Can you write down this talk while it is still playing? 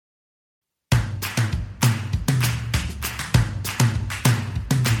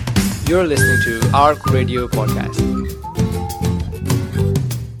You're listening to ARC Radio Podcast.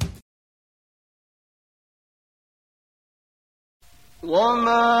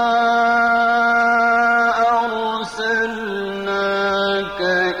 وَمَا أَرْسَلْنَاكَ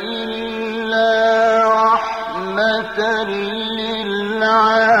إِلَّا رَحْمَةً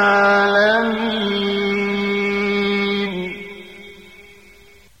لِّلْعَالَمِينَ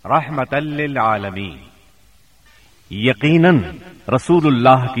رحمۃ للعالمین، یقیناً رسول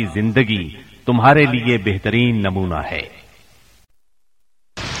اللہ کی زندگی تمہارے لیے بہترین نمونہ ہے۔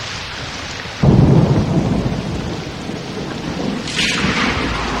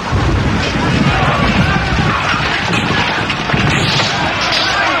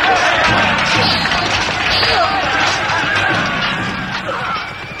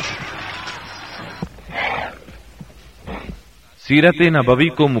 سیرت نبوی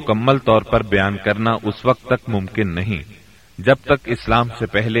کو مکمل طور پر بیان کرنا اس وقت تک ممکن نہیں جب تک اسلام سے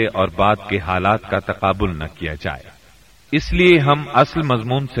پہلے اور بعد کے حالات کا تقابل نہ کیا جائے۔ اس لیے ہم اصل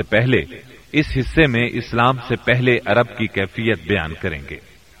مضمون سے پہلے اس حصے میں اسلام سے پہلے عرب کی کیفیت بیان کریں گے،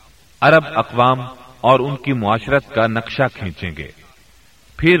 عرب اقوام اور ان کی معاشرت کا نقشہ کھینچیں گے،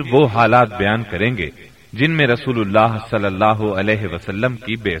 پھر وہ حالات بیان کریں گے جن میں رسول اللہ صلی اللہ علیہ وسلم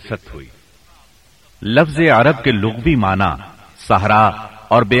کی بعثت ہوئی۔ لفظ عرب کے لغوی معنی صحرا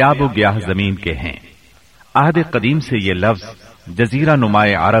اور بیاب و گیاہ زمین کے ہیں۔ عہد قدیم سے یہ لفظ جزیرہ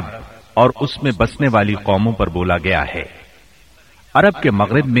نمائے عرب اور اس میں بسنے والی قوموں پر بولا گیا ہے۔ عرب کے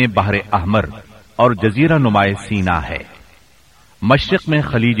مغرب میں بحر احمر اور جزیرہ نمائے سینا ہے۔ مشرق میں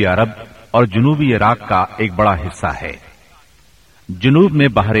خلیج عرب اور جنوبی عراق کا ایک بڑا حصہ ہے۔ جنوب میں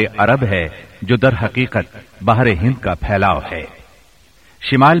بحر عرب ہے جو در حقیقت بحر ہند کا پھیلاؤ ہے۔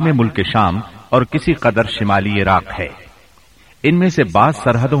 شمال میں ملک شام اور کسی قدر شمالی عراق ہے۔ ان میں سے بعض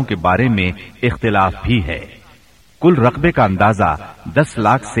سرحدوں کے بارے میں اختلاف بھی ہے۔ کل رقبے کا اندازہ 10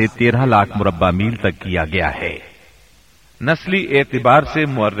 لاکھ سے 13 لاکھ مربع میل تک کیا گیا ہے۔ نسلی اعتبار سے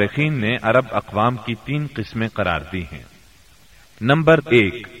مورخین نے عرب اقوام کی 3 قسمیں قرار دی ہیں۔ نمبر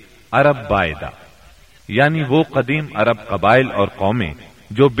 1، عرب بائدہ، یعنی وہ قدیم عرب قبائل اور قومیں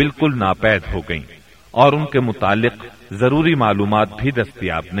جو بالکل ناپید ہو گئیں اور ان کے متعلق ضروری معلومات بھی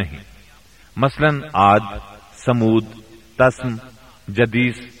دستیاب نہیں، مثلا عاد، سمود، تسم،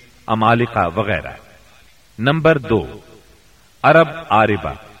 جدیس، امالقہ وغیرہ۔ نمبر 2، عرب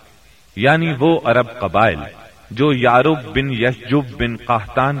عاربہ، یعنی وہ عرب قبائل جو یعرب بن یشجب بن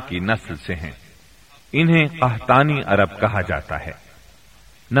قحطان کی نسل سے ہیں، انہیں قحطانی عرب کہا جاتا ہے۔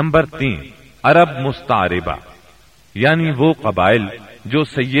 نمبر 3، عرب مستعربہ، یعنی وہ قبائل جو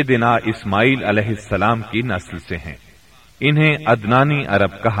سیدنا اسماعیل علیہ السلام کی نسل سے ہیں، انہیں عدنانی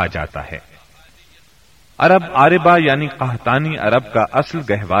عرب کہا جاتا ہے۔ عرب عاربہ یعنی قحطانی عرب کا اصل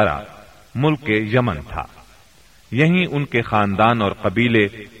گہوارہ ملک یمن تھا۔ یہیں ان کے خاندان اور قبیلے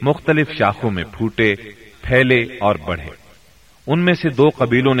مختلف شاخوں میں پھوٹے، پھیلے اور بڑھے۔ ان میں سے 2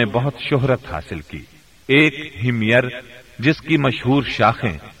 قبیلوں نے بہت شہرت حاصل کی۔ ایک ہمیر، جس کی مشہور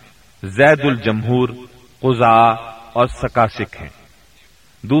شاخیں زید الجمہور، قزاع اور سکاسک ہیں۔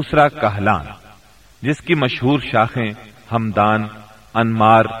 دوسرا کہلان، جس کی مشہور شاخیں ہمدان،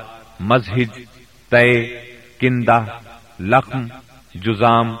 انمار، مزہج، تے، کندہ، لخم،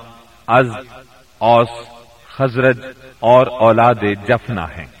 جزام، ازد، اوس، خزرج اور اولاد جفنا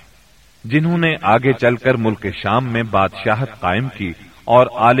ہیں، جنہوں نے آگے چل کر ملک شام میں بادشاہت قائم کی اور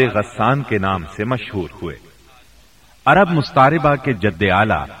آل غسان کے نام سے مشہور ہوئے۔ عرب مستعربہ کے جد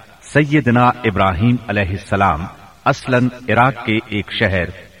اعلیٰ سیدنا ابراہیم علیہ السلام اصلاً عراق کے ایک شہر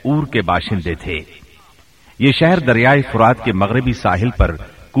اور کے باشندے تھے۔ یہ شہر دریائے فرات کے مغربی ساحل پر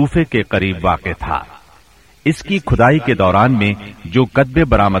کوفے کے قریب واقع تھا۔ اس کی کھدائی کے دوران میں جو کتبے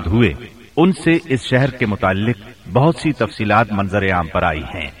برآمد ہوئے ان سے اس شہر کے متعلق بہت سی تفصیلات منظر عام پر آئی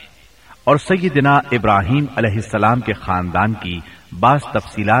ہیں، اور سیدنا ابراہیم علیہ السلام کے خاندان کی بعض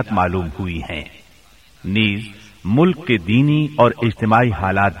تفصیلات معلوم ہوئی ہیں۔ نیز ملک کے دینی اور اجتماعی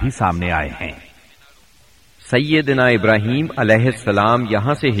حالات بھی سامنے آئے ہیں۔ سیدنا ابراہیم علیہ السلام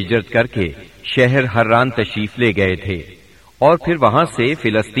یہاں سے ہجرت کر کے شہر حران تشریف لے گئے تھے اور پھر وہاں سے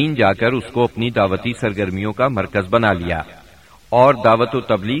فلسطین جا کر اس کو اپنی دعوتی سرگرمیوں کا مرکز بنا لیا اور دعوت و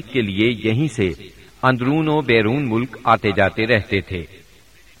تبلیغ کے لیے یہیں سے اندرون و بیرون ملک آتے جاتے رہتے تھے۔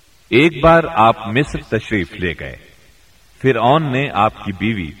 ایک بار آپ مصر تشریف لے گئے۔ فرعون نے آپ کی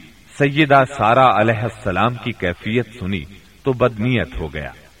بیوی سیدہ سارہ علیہ السلام کی کیفیت سنی تو بدنیت ہو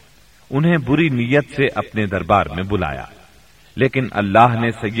گیا، انہیں بری نیت سے اپنے دربار میں بلایا، لیکن اللہ نے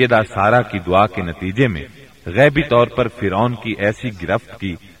سیدہ سارہ کی دعا کے نتیجے میں غیبی طور پر فرعون کی ایسی گرفت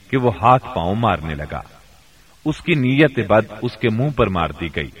کی کہ وہ ہاتھ پاؤں مارنے لگا۔ اس کی نیت بد اس کے منہ پر مار دی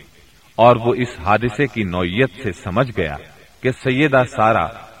گئی اور وہ اس حادثے کی نوعیت سے سمجھ گیا کہ سیدہ سارہ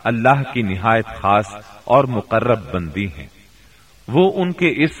اللہ کی نہایت خاص اور مقرب بندی ہیں۔ وہ ان کے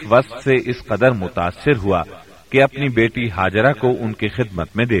اس وصف سے اس قدر متاثر ہوا کہ اپنی بیٹی ہاجرہ کو ان کی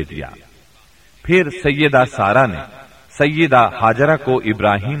خدمت میں دے دیا۔ پھر سیدہ سارہ نے سیدہ ہاجرہ کو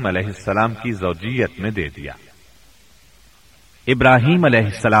ابراہیم علیہ السلام کی زوجیت میں دے دیا۔ ابراہیم علیہ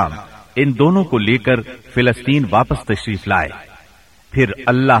السلام ان دونوں کو لے کر فلسطین واپس تشریف لائے۔ پھر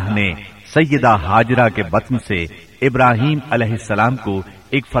اللہ نے سیدہ ہاجرہ کے بطن سے ابراہیم علیہ السلام کو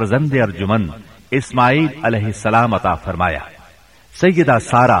ایک فرزند ارجمند اسماعیل علیہ السلام عطا فرمایا۔ سیدہ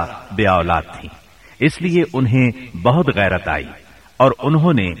سارہ بے اولاد تھیں، اس لیے انہیں بہت غیرت آئی اور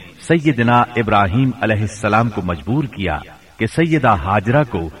انہوں نے سیدنا ابراہیم علیہ السلام کو مجبور کیا کہ سیدہ ہاجرہ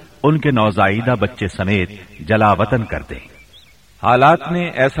کو ان کے نوزائیدہ بچے سمیت جلا وطن کر دیں۔ حالات نے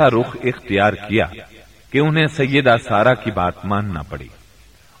ایسا رخ اختیار کیا کہ انہیں سیدہ سارہ کی بات ماننا پڑی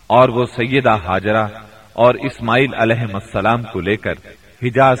اور وہ سیدہ ہاجرہ اور اسماعیل علیہ السلام کو لے کر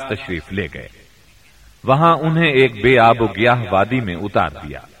حجاز تشریف لے گئے۔ وہاں انہیں ایک بے آب و گیاہ وادی میں اتار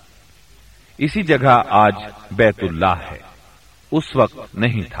دیا۔ اسی جگہ آج بیت اللہ ہے، اس وقت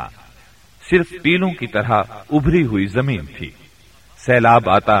نہیں تھا، صرف ٹیلوں کی طرح ابھری ہوئی زمین تھی۔ سیلاب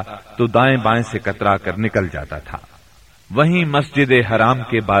آتا تو دائیں بائیں سے کترا کر نکل جاتا تھا۔ وہیں مسجد حرام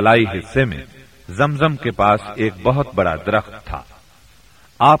کے بالائی حصے میں زمزم کے پاس ایک بہت بڑا درخت تھا۔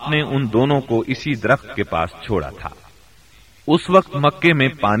 آپ نے ان دونوں کو اسی درخت کے پاس چھوڑا تھا۔ اس وقت مکے میں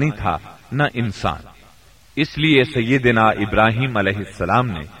پانی تھا نہ انسان، اس لیے سیدنا ابراہیم علیہ السلام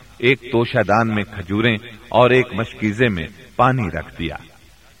نے ایک توشہ دان میں کھجوریں اور ایک مشکیزے میں پانی رکھ دیا۔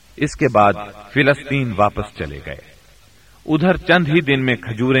 اس کے بعد فلسطین واپس چلے گئے۔ ادھر چند ہی دن میں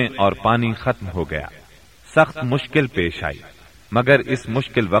کھجوریں اور پانی ختم ہو گیا۔ سخت مشکل پیش آئی، مگر اس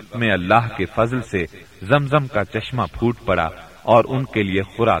مشکل وقت میں اللہ کے فضل سے زمزم کا چشمہ پھوٹ پڑا اور ان کے لیے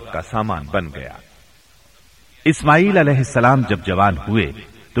خوراک کا سامان بن گیا۔ اسماعیل علیہ السلام جب جوان ہوئے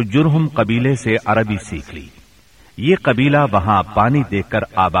تو جرہم قبیلے سے عربی سیکھ لی۔ یہ قبیلہ وہاں پانی دیکھ کر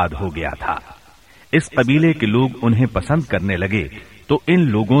آباد ہو گیا تھا۔ اس قبیلے کے لوگ انہیں پسند کرنے لگے تو ان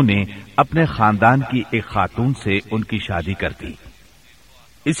لوگوں نے اپنے خاندان کی ایک خاتون سے ان کی شادی کر دی۔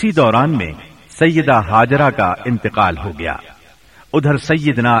 اسی دوران میں سیدہ ہاجرہ کا انتقال ہو گیا۔ ادھر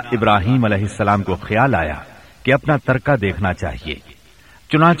سیدنا ابراہیم علیہ السلام کو خیال آیا کہ اپنا ترکہ دیکھنا چاہیے،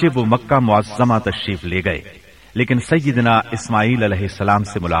 چنانچہ وہ مکہ معظمہ تشریف لے گئے، لیکن سیدنا اسماعیل علیہ السلام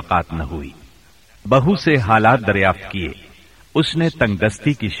سے ملاقات نہ ہوئی۔ بہو سے حالات دریافت کیے، اس نے تنگ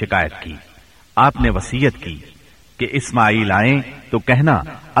دستی کی شکایت کی۔ آپ نے وصیت کی کہ اسماعیل آئیں تو کہنا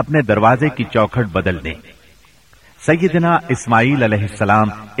اپنے دروازے کی چوکھٹ بدل دیں۔ سیدنا اسماعیل علیہ السلام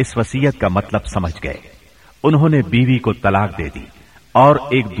اس وصیت کا مطلب سمجھ گئے۔ انہوں نے بیوی کو طلاق دے دی اور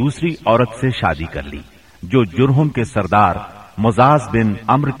ایک دوسری عورت سے شادی کر لی جو جرہم کے سردار مزاز بن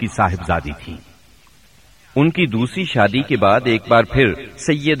عمرو کی صاحبزادی تھی۔ ان کی دوسری شادی کے بعد ایک بار پھر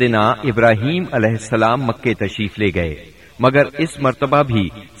سیدنا ابراہیم علیہ السلام مکے تشریف لے گئے، مگر اس مرتبہ بھی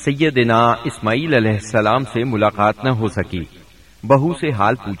سیدنا اسماعیل علیہ السلام سے ملاقات نہ ہو سکی۔ بہو سے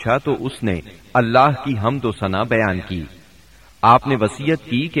حال پوچھا تو اس نے اللہ کی حمد و ثنا بیان کی۔ آپ نے وصیت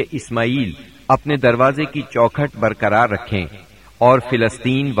کی کہ اسماعیل اپنے دروازے کی چوکھٹ برقرار رکھیں اور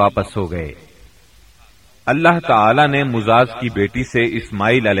فلسطین واپس ہو گئے۔ اللہ تعالی نے مزاز کی بیٹی سے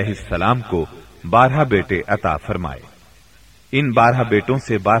اسماعیل علیہ السلام کو 12 بیٹے عطا فرمائے۔ ان 12 بیٹوں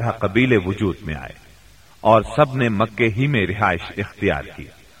سے 12 قبیلے وجود میں آئے اور سب نے مکے ہی میں رہائش اختیار کی۔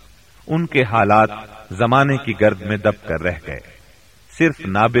 ان کے حالات زمانے کی گرد میں دب کر رہ گئے۔ صرف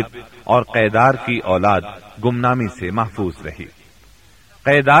نابت اور قیدار کی اولاد گمنامی سے محفوظ رہی۔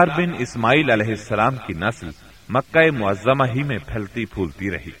 قیدار بن اسماعیل علیہ السلام کی نسل مکہ معظمہ ہی میں پھیلتی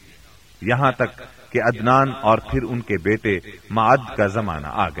پھولتی رہی، یہاں تک کہ عدنان اور پھر ان کے بیٹے معد کا زمانہ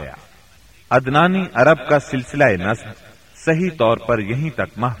آ گیا۔ عدنانی عرب کا سلسلہ نسب صحیح طور پر یہیں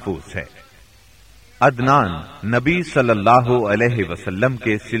تک محفوظ ہے۔ عدنان نبی صلی اللہ علیہ وسلم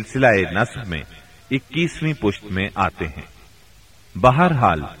کے سلسلہ نسب میں 21ویں پشت میں آتے ہیں۔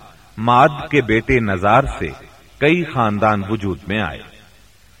 بہرحال معد کے بیٹے نزار سے کئی خاندان وجود میں آئے۔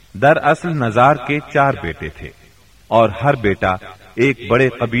 دراصل نزار کے 4 بیٹے تھے اور ہر بیٹا ایک بڑے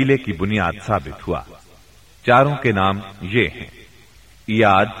قبیلے کی بنیاد ثابت ہوا۔ چاروں کے نام یہ ہیں: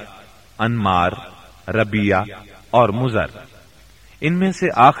 ایاد، انمار، ربیہ اور مزر۔ ان میں سے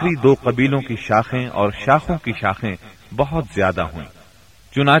آخری 2 قبیلوں کی شاخیں اور شاخوں کی شاخیں بہت زیادہ ہوئیں۔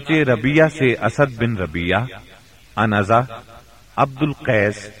 چنانچہ ربیہ سے اسد بن ربیہ، انزا، عبد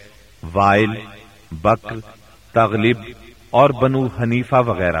القیس، وائل، بکر، تغلب اور بنو حنیفہ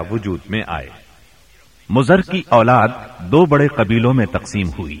وغیرہ وجود میں آئے۔ مزر کی اولاد 2 بڑے قبیلوں میں تقسیم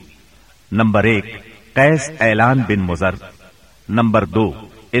ہوئی۔ نمبر 1 قیس اعلان بن مزر، نمبر 2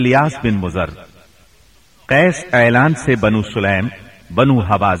 الیاس بن مزر۔ قیس اعلان سے بنو سلیم बनु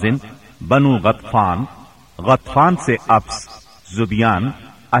हवाजिन, बनु गतफान, गतफान से अब्स, जुबियान,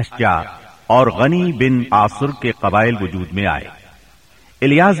 अश्जा और गनी बिन आसुर के कबाइल वजूद में आए।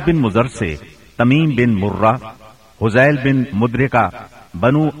 इलियास बिन मुजर से तमीम बिन मुर्रा, हुजैल बिन मुद्रिका,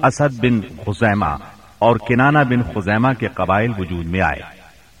 बनु असद बिन खुजैमा और किनाना बिन खुजैमा के कबाइल वजूद में आए।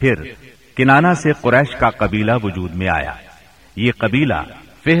 फिर किनाना से कुरैश का कबीला वजूद में आया। ये कबीला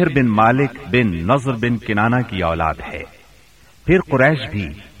फिहर बिन मालिक बिन नज़र बिन किनाना की औलाद है। फिर कुरैश भी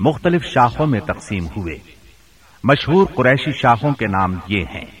मुख्तलिफ शाखों में तकसीम हुए। मशहूर कुरैशी शाखों के नाम ये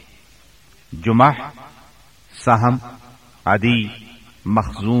हैं: जुमह, सहम, अदी,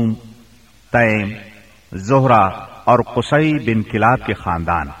 मखजूम, तैम, जोहरा और कुसई बिन किलाब के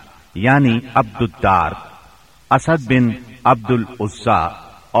खानदान यानी अब्दुद्दार, असद बिन अब्दुल उज्जा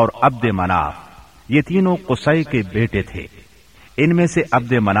और अब्द मनाफ, ये तीनों कुसई के बेटे थे। इनमें से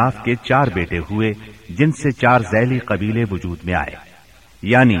अब्द मनाफ के 4 बेटे हुए, जिनसे 4 ज़ैली कबीले वजूद में आए,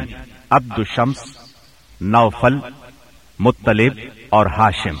 यानी अब्दुशम्स, नौफल, मुत्तलिब और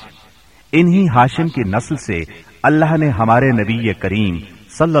हाशिम। इन्हीं हाशिम की नस्ल से अल्लाह ने हमारे नबी करीम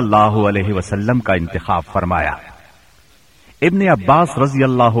सल्लल्लाहु अलैहि वसल्लम का इंतखाब फरमाया। इब्ने अब्बास रज़ी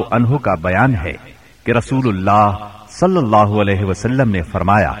अल्लाहु अन्हु का बयान है कि रसूलुल्लाह सल्लल्लाहु अलैहि वसल्लम ने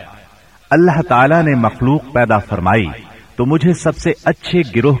फरमाया, अल्लाह ताला ने मखलूक पैदा फरमाई तो मुझे सबसे अच्छे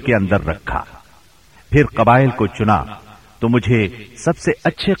गिरोह के अंदर रखा, फिर कबाइल को चुना तो मुझे सबसे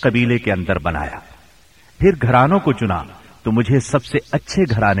अच्छे कबीले के अंदर बनाया, फिर घरानों को चुना तो मुझे सबसे अच्छे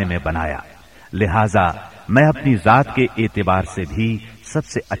घराने में बनाया। लिहाजा मैं अपनी जात के एतबार से भी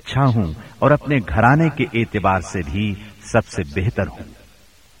सबसे अच्छा हूं और अपने घराने के एतबार से भी सबसे बेहतर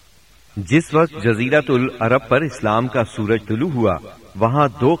हूं। जिस वक्त जजीरतुल अरब पर इस्लाम का सूरज तुलू हुआ, वहां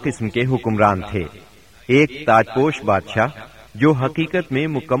 2 किस्म के हुक्मरान थे। एक ताजपोश बादशाह जो हकीकत में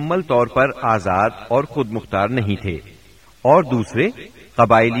मुकम्मल तौर पर आजाद और खुद मुख्तार नहीं थे, और दूसरे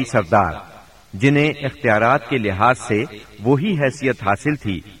कबाइली सरदार जिन्हें इख्तियारात के लिहाज से वही हैसियत हासिल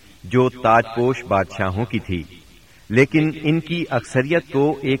थी जो ताजपोश बादशाहों की थी, लेकिन इनकी अक्सरियत को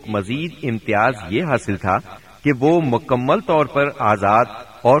एक मजीद इम्तियाज ये हासिल था कि वो मुकम्मल तौर पर आजाद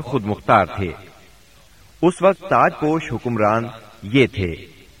और खुद मुख्तार थे। उस वक्त ताजपोश हुक्मरान ये थे: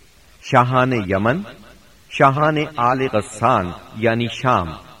 शाहान यमन, शाहान आल गस्सान यानी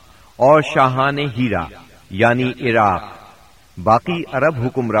शाम, और शाहान हीरा यानी इराक। बाकी अरब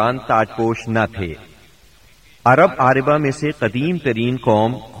हुक्मरान ताजपोश न थे। अरब आरिबा में से कदीम तरीन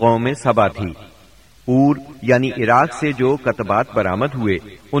कौम सबा थी। ऊर यानी इराक से जो कतबात बरामद हुए,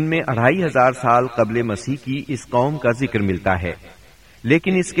 उनमें 2500 साल कबले मसीह की इस कौम का जिक्र मिलता है,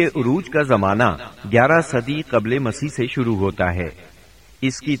 लेकिन इसके उरूज का जमाना 11 सदी कबले मसीह से शुरू होता है।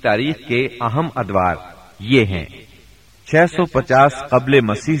 इसकी तारीख के अहम अदवार ये हैं: 650 कबले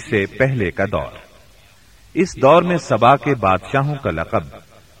मसीह से पहले का दौर। इस दौर में सबा के बादशाहों का लक़ब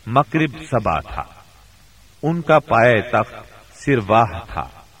मकरिब सबा था। उनका पाए तख्त सिरवाह था,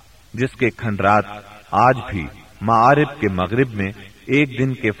 जिसके खंडरात आज भी मारिब के मगरिब में 1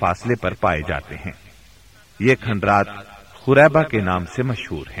 दिन के फासले पर पाए जाते हैं। ये खंडरात खुरैबा के नाम से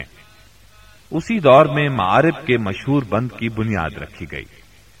मशहूर हैं। उसी दौर में मारिब के मशहूर बंद की बुनियाद रखी गई,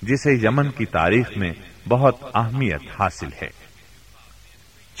 जिसे यमन की तारीख में बहुत अहमियत हासिल है।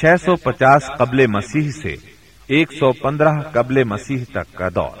 650 कबले मसीह से 115 कबले मसीह तक का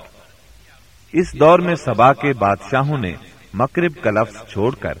दौर। इस दौर में सबा के बादशाहों ने मकरिब का लफ्ज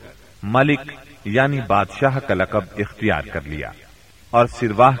छोड़कर मलिक यानी बादशाह का लक़ब इख्तियार कर लिया और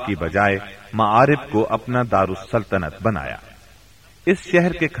सिरवाह की बजाय मारिब को अपना दारुस्सल्तनत बनाया। इस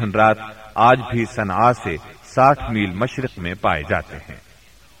शहर के खंडरात आज भी सनआ से 60 मील मशरिक में पाए जाते हैं।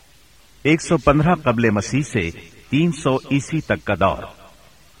 115 कबले मसीह से 300 ईस्वी तक का दौर।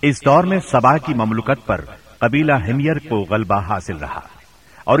 इस दौर में सबा की ममलुकत पर कबीला हिमयर को गलबा हासिल रहा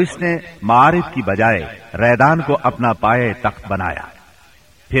और इसने मारिब की बजाय रैदान को अपना पाए तख्त बनाया।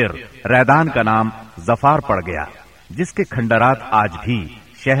 फिर रैदान का नाम जफार पड़ गया, जिसके खंडरात आज भी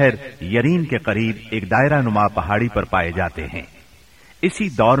शहर यरीन के करीब एक दायरा नुमा पहाड़ी पर पाए जाते हैं। इसी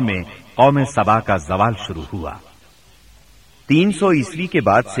दौर में कौम सबा का जवाल शुरू हुआ। 300 ईस्वी के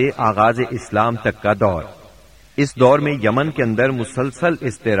बाद से आगाज इस्लाम तक का दौर। इस दौर में यमन के अंदर मुसलसल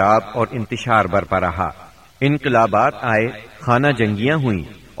इस्तिराब और इंतशार बरपा रहा। इनकलाबात आए, खाना जंगियां हुई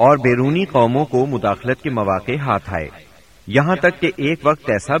और बैरूनी कौमों को मुदाखलत के मौके हाथ आए। यहां तक कि एक वक्त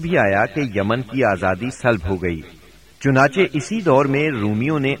ऐसा भी आया कि यमन की आजादी सल्ब हो गई। चुनाचे इसी दौर में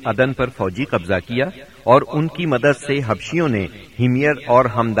रूमियों ने अदन पर फौजी कब्जा किया और उनकी मदद से हबशियों ने हिमयर और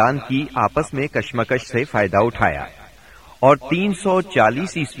हमदान की आपस में कशमकश से फायदा उठाया और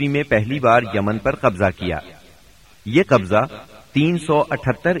 340 ईस्वी में पहली बार यमन पर कब्जा किया। ये कब्जा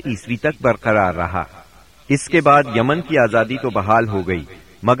 378 ईस्वी तक बरकरार रहा। اس کے بعد یمن کی آزادی تو بحال ہو گئی،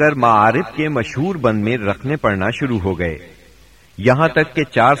 مگر معارف کے مشہور بند میں رکھنے پڑنا شروع ہو گئے، یہاں تک کہ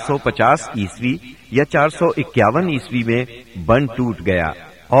 450 عیسوی یا 451 عیسوی میں بند ٹوٹ گیا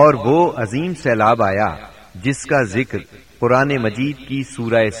اور وہ عظیم سیلاب آیا جس کا ذکر قرآن مجید کی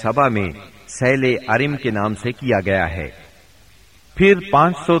سورہ سبا میں سیل ارم کے نام سے کیا گیا ہے۔ پھر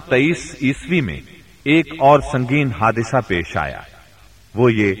 523 عیسوی میں ایک اور سنگین حادثہ پیش آیا،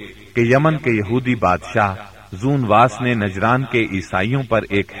 وہ یہ کہ یمن کے یہودی بادشاہ زونواس نے نجران کے عیسائیوں پر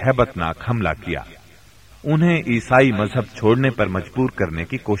ایک ہیبت ناک حملہ کیا، انہیں عیسائی مذہب چھوڑنے پر مجبور کرنے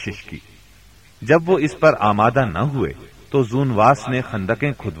کی کوشش کی۔ جب وہ اس پر آمادہ نہ ہوئے تو زونواس نے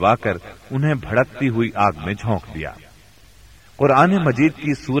خندقیں کھدوا کر انہیں بھڑکتی ہوئی آگ میں جھونک دیا۔ قرآن مجید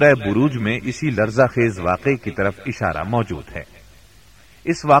کی سورہ بروج میں اسی لرزہ خیز واقعے کی طرف اشارہ موجود ہے۔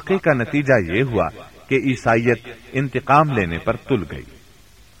 اس واقعے کا نتیجہ یہ ہوا کہ عیسائیت انتقام لینے پر تل گئی۔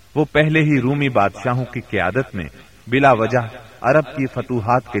 وہ پہلے ہی رومی بادشاہوں کی قیادت میں بلا وجہ عرب کی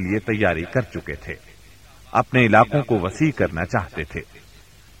فتوحات کے لیے تیاری کر چکے تھے، اپنے علاقوں کو وسیع کرنا چاہتے تھے۔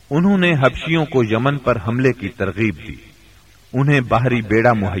 انہوں نے حبشیوں کو یمن پر حملے کی ترغیب دی، انہیں باہری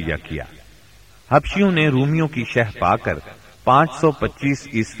بیڑا مہیا کیا۔ حبشیوں نے رومیوں کی شہ پا کر 525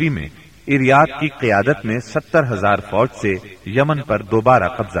 عیسوی میں اریات کی قیادت میں 70,000 فوج سے یمن پر دوبارہ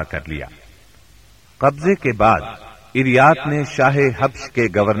قبضہ کر لیا۔ قبضے کے بعد اریات نے شاہ حبش کے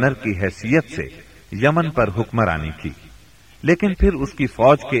گورنر کی حیثیت سے یمن پر حکمرانی کی، لیکن پھر اس کی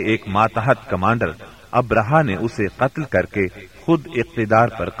فوج کے ایک ماتحت کمانڈر ابرہا نے اسے قتل کر کے خود اقتدار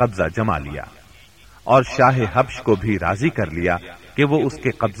پر قبضہ جما لیا اور شاہ حبش کو بھی راضی کر لیا کہ وہ اس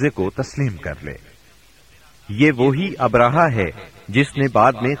کے قبضے کو تسلیم کر لے۔ یہ وہی ابرہا ہے جس نے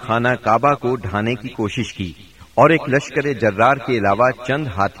بعد میں خانہ کعبہ کو ڈھانے کی کوشش کی اور ایک لشکر جرار کے علاوہ چند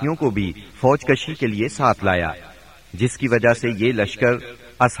ہاتھیوں کو بھی فوج کشی کے لیے ساتھ لایا، جس کی وجہ سے یہ لشکر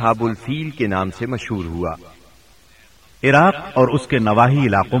اصحاب الفیل کے نام سے مشہور ہوا۔ عراق اور اس کے نواحی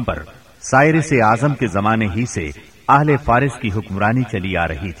علاقوں پر سائرس اعظم کے زمانے ہی سے اہل فارس کی حکمرانی چلی آ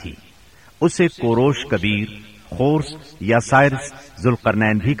رہی تھی۔ اسے کوروش کبیر، خورس یا سائرس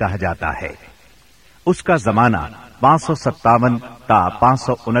ذوالقرنین بھی کہا جاتا ہے۔ اس کا زمانہ 557 تا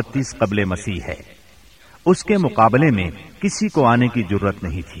 529 قبل مسیح ہے۔ اس کے مقابلے میں کسی کو آنے کی جرت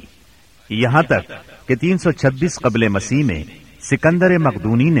نہیں تھی، یہاں تک کہ 326 قبل مسیح میں سکندر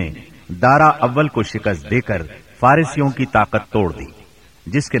مقدونی نے دارا اول کو شکست دے کر فارسیوں کی طاقت توڑ دی،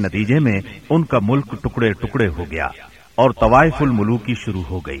 جس کے نتیجے میں ان کا ملک ٹکڑے ٹکڑے ہو گیا اور طوائف الملوکی شروع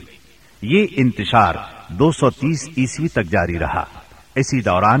ہو گئی۔ یہ انتشار 230 عیسوی تک جاری رہا۔ اسی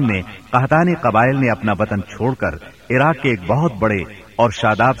دوران میں قحطانی قبائل نے اپنا وطن چھوڑ کر عراق کے ایک بہت بڑے اور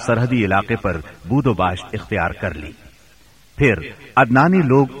شاداب سرحدی علاقے پر بود و باشت اختیار کر لی۔ پھر عدنانی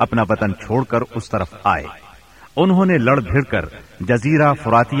لوگ اپنا وطن چھوڑ کر اس طرف آئے، انہوں نے لڑ بھڑ کر جزیرہ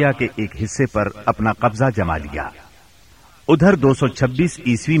فراتیہ کے ایک حصے پر اپنا قبضہ جما لیا۔ ادھر 226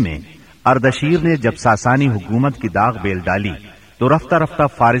 عیسوی میں اردشیر نے جب ساسانی حکومت کی داغ بیل ڈالی تو رفتہ رفتہ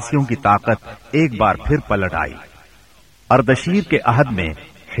فارسیوں کی طاقت ایک بار پھر پلٹ آئی۔ اردشیر کے عہد میں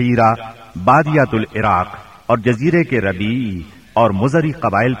حیرہ، بادیات العراق اور جزیرے کے ربیعی اور مزری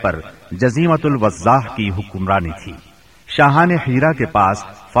قبائل پر جزیمت الوضاح کی حکمرانی تھی۔ شاہان حیرہ کے پاس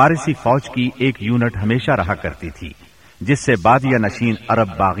فارسی فوج کی ایک یونٹ ہمیشہ رہا کرتی تھی، جس سے بادیہ نشین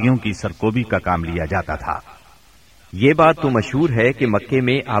عرب باغیوں کی سرکوبی کا کام لیا جاتا تھا۔ یہ بات تو مشہور ہے کہ مکے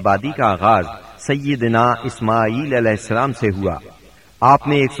میں آبادی کا آغاز سیدنا اسماعیل علیہ السلام سے ہوا۔ آپ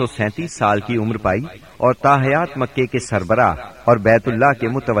نے 137 سال کی عمر پائی اور تاحیات مکے کے سربراہ اور بیت اللہ کے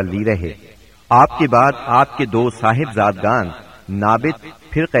متولی رہے۔ آپ کے بعد آپ کے دو صاحبزادگان نابت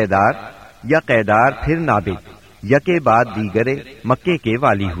پھر قیدار یا قیدار پھر نابت یکے بعد دیگرے مکے کے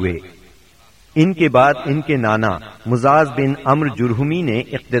والی ہوئے۔ ان کے بعد ان کے نانا مزاز بن عمر جرہمی نے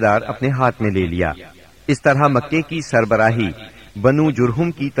اقتدار اپنے ہاتھ میں لے لیا۔ اس طرح مکے کی سربراہی بنو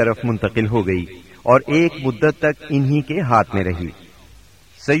جرہم کی طرف منتقل ہو گئی اور ایک مدت تک انہی کے ہاتھ میں رہی۔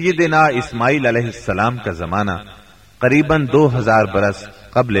 سیدنا اسماعیل علیہ السلام کا زمانہ قریباً 2000 برس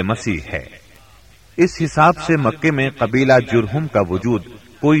قبل مسیح ہے۔ اس حساب سے مکے میں قبیلہ جرہم کا وجود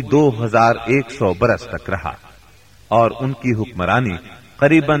کوئی 2100 برس تک رہا اور ان کی حکمرانی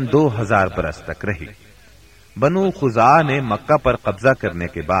قریباً 2000 برس تک رہی۔ بنو خزاعہ نے مکہ پر قبضہ کرنے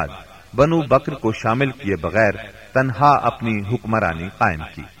کے بعد بنو بکر کو شامل کیے بغیر تنہا اپنی حکمرانی قائم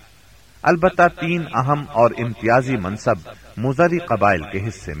کی۔ البتہ 3 اہم اور امتیازی منصب مزری قبائل کے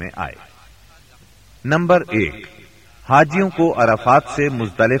حصے میں آئے۔ نمبر 1، حاجیوں کو عرفات سے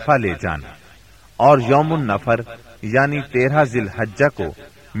مزدلفہ لے جانا اور یوم النفر یعنی 13 ذی الحجہ کو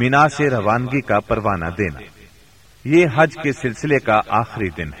مینا سے روانگی کا پروانہ دینا۔ یہ حج کے سلسلے کا آخری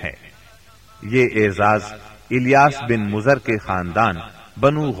دن ہے۔ یہ اعزاز الیاس بن مزر کے خاندان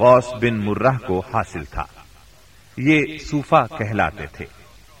بنو غوث بن مرہ کو حاصل تھا۔ یہ صوفہ کہلاتے تھے۔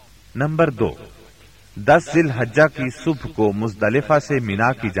 نمبر 2، 10 ذی الحجہ کی صبح کو مزدلفہ سے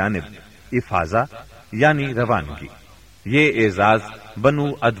مینا کی جانب افاضہ یعنی روانگی، یہ اعزاز بنو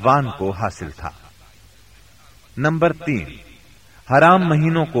ادوان کو حاصل تھا۔ نمبر 3، حرام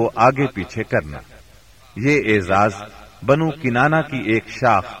مہینوں کو آگے پیچھے کرنا، یہ اعزاز بنو کنانہ کی ایک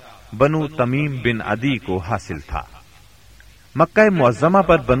شاخ بنو تمیم بن عدی کو حاصل تھا۔ مکہ معظمہ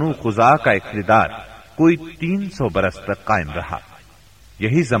پر بنو خزاعہ کا اقتدار کوئی 300 برس تک قائم رہا۔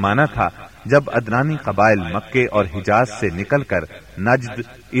 یہی زمانہ تھا جب ادنانی قبائل مکے اور حجاز سے نکل کر نجد،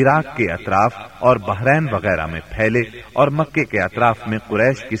 عراق کے اطراف اور بحرین وغیرہ میں پھیلے اور مکے کے اطراف میں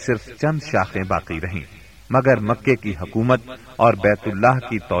قریش کی صرف چند شاخیں باقی رہیں، مگر مکے کی حکومت اور بیت اللہ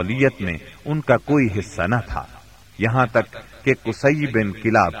کی تولیت میں ان کا کوئی حصہ نہ تھا، یہاں تک کہ قصی بن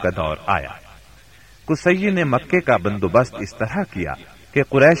کلاب کا دور آیا۔ قصی نے مکے کا بندوبست اس طرح کیا کہ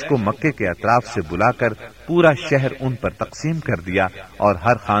قریش کو مکے کے اطراف سے بلا کر پورا شہر ان پر تقسیم کر دیا اور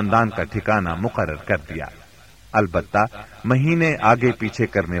ہر خاندان کا ٹھکانہ مقرر کر دیا۔ البتہ مہینے آگے پیچھے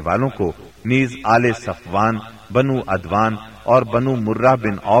کرنے والوں کو نیز آل صفوان، بنو ادوان اور بنو مرہ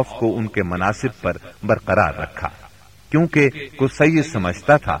بن عوف کو ان کے مناصب پر برقرار رکھا، کیونکہ قصی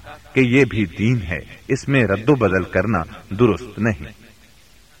سمجھتا تھا کہ یہ بھی دین ہے، اس میں رد و بدل کرنا درست نہیں۔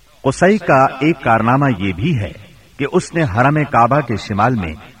 قصی کا ایک کارنامہ یہ بھی ہے کہ اس نے حرم کعبہ کے شمال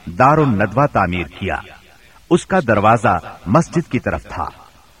میں دار الندوہ تعمیر کیا۔ اس کا دروازہ مسجد کی طرف تھا۔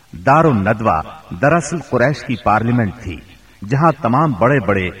 دار الندوہ دراصل قریش کی پارلیمنٹ تھی، جہاں تمام بڑے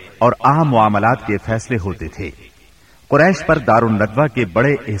بڑے اور اہم معاملات کے فیصلے ہوتے تھے۔ قریش پر دار الندوہ کے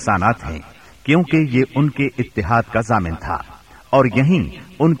بڑے احسانات ہیں، کیونکہ یہ ان کے اتحاد کا ضامن تھا اور یہیں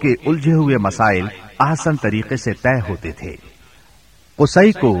ان کے الجھے ہوئے مسائل احسن طریقے سے طے ہوتے تھے۔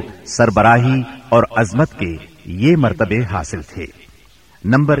 قصی کو سربراہی اور عظمت کے یہ مرتبے حاصل تھے۔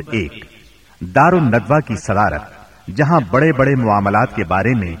 نمبر 1، دار الندوہ کی صدارت، جہاں بڑے بڑے معاملات کے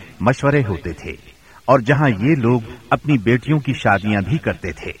بارے میں مشورے ہوتے تھے اور جہاں یہ لوگ اپنی بیٹیوں کی شادیاں بھی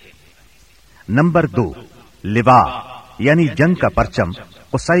کرتے تھے۔ نمبر 2، لوا یعنی جنگ کا پرچم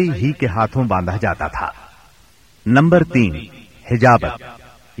قصی ہی کے ہاتھوں باندھا جاتا تھا۔ نمبر 3، حجابت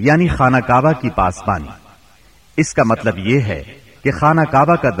یعنی خانہ کعبہ کی پاسبانی۔ اس کا مطلب یہ ہے کہ خانہ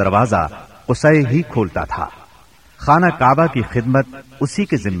کعبہ کا دروازہ قصی ہی کھولتا تھا۔ خانہ کعبہ کی خدمت اسی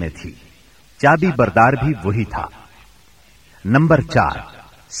کے ذمے تھی، چابی بردار بھی وہی تھا۔ نمبر 4،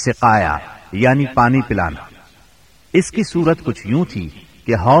 سقایا یعنی پانی پلانا۔ اس کی صورت کچھ یوں تھی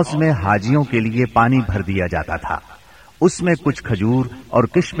کہ حوض میں حاجیوں کے لیے پانی بھر دیا جاتا تھا، اس میں کچھ کھجور اور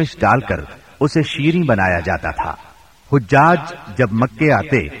کشمش ڈال کر اسے شیریں بنایا جاتا تھا۔ حجاج جب مکے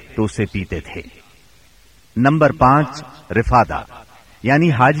آتے تو اسے پیتے تھے۔ نمبر 5، رفادہ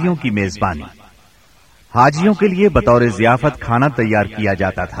یعنی حاجیوں کی میزبانی۔ حاجیوں کے لیے بطور ضیافت کھانا تیار کیا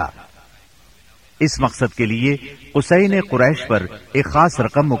جاتا تھا۔ اس مقصد کے لیے قصی نے قریش پر ایک خاص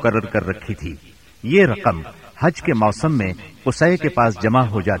رقم مقرر کر رکھی تھی۔ یہ رقم حج کے موسم میں قصی کے پاس جمع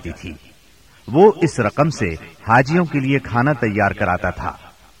ہو جاتی تھی۔ وہ اس رقم سے حاجیوں کے لیے کھانا تیار کراتا تھا۔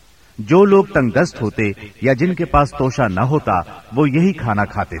 جو لوگ تنگ دست ہوتے یا جن کے پاس توشہ نہ ہوتا وہ یہی کھانا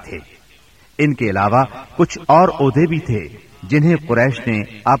کھاتے تھے۔ ان کے علاوہ کچھ اور عہدے بھی تھے جنہیں قریش نے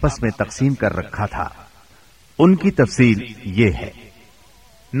آپس میں تقسیم کر رکھا تھا۔ ان کی تفصیل یہ ہے۔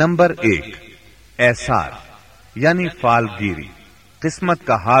 نمبر 1، ایثار یعنی فال گیری، قسمت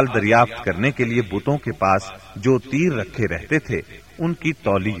کا حال دریافت کرنے کے لیے بتوں کے پاس جو تیر رکھے رہتے تھے ان کی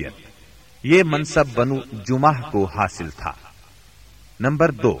تولیت۔ یہ منصب بنو جمح کو حاصل تھا۔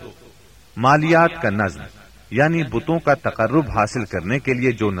 نمبر 2، مالیات کا نظم یعنی بتوں کا تقرب حاصل کرنے کے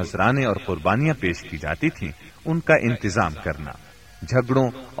لیے جو نذرانے اور قربانیاں پیش کی جاتی تھیں ان کا انتظام کرنا، جھگڑوں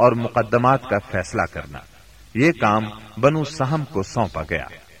اور مقدمات کا فیصلہ کرنا۔ یہ کام بنو سہم کو سونپا گیا۔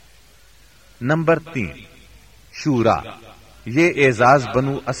 نمبر 3، شورا، یہ اعزاز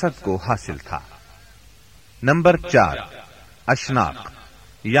بنو اسد کو حاصل تھا۔ نمبر 4، اشناق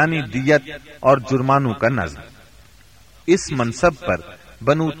یعنی دیت اور جرمانوں کا نظم۔ اس منصب پر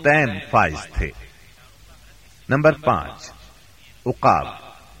بنو تیم فائز تھے۔ نمبر 5، عقاب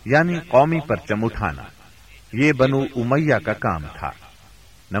یعنی قومی پرچم اٹھانا، یہ بنو امیہ کا کام تھا۔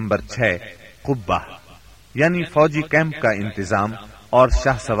 نمبر 6، قبہ یعنی فوجی کیمپ کا انتظام اور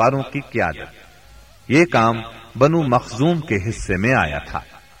شاہ سواروں کی قیادت، یہ کام بنو مخزوم کے حصے میں آیا تھا۔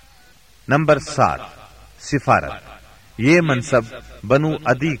 نمبر 7، سفارت، یہ منصب بنو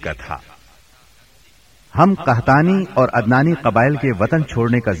عدی کا تھا۔ ہم قحطانی اور عدنانی قبائل کے وطن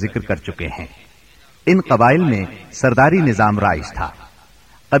چھوڑنے کا ذکر کر چکے ہیں۔ ان قبائل میں سرداری نظام رائج تھا۔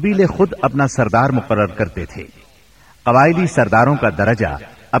 قبیلے خود اپنا سردار مقرر کرتے تھے۔ قبائلی سرداروں کا درجہ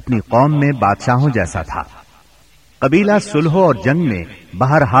اپنی قوم میں بادشاہوں جیسا تھا۔ قبیلہ صلح اور جنگ میں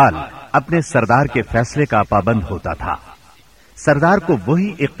بہرحال اپنے سردار کے فیصلے کا پابند ہوتا تھا۔ سردار کو وہی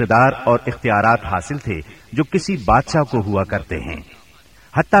اقتدار اور اختیارات حاصل تھے جو کسی بادشاہ کو ہوا کرتے ہیں۔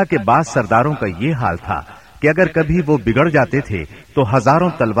 حتیٰ کہ بعض سرداروں کا یہ حال تھا کہ اگر کبھی وہ بگڑ جاتے تھے تو ہزاروں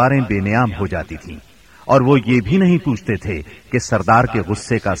تلواریں بے نیام ہو جاتی تھیں، اور وہ یہ بھی نہیں پوچھتے تھے کہ سردار کے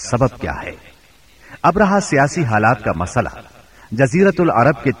غصے کا سبب کیا ہے۔ اب رہا سیاسی حالات کا مسئلہ۔ جزیرت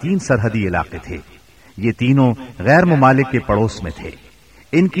العرب کے 3 سرحدی علاقے تھے۔ یہ تینوں غیر ممالک کے پڑوس میں تھے۔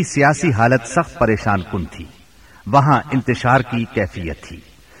 ان کی سیاسی حالت سخت پریشان کن تھی۔ وہاں انتشار کی کیفیت تھی۔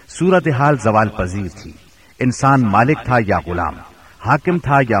 صورتحال زوال پذیر تھی۔ انسان مالک تھا یا غلام، حاکم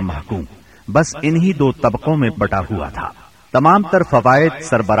تھا یا محکوم، بس انہی 2 طبقوں میں بٹا ہوا تھا۔ تمام تر فوائد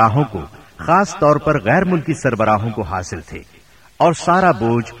سربراہوں کو، خاص طور پر غیر ملکی سربراہوں کو حاصل تھے، اور سارا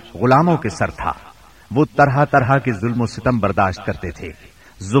بوجھ غلاموں کے سر تھا۔ وہ طرح طرح کے ظلم و ستم برداشت کرتے تھے،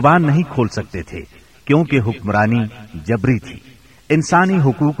 زبان نہیں کھول سکتے تھے کیونکہ حکمرانی جبری تھی۔ انسانی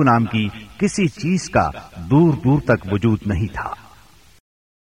حقوق نام کی کسی چیز کا دور دور تک وجود نہیں تھا۔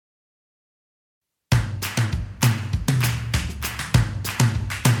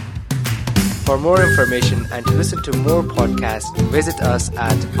 For more information and to listen to more podcasts, visit us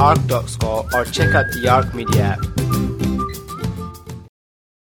at arc.score or check out the Arc Media app.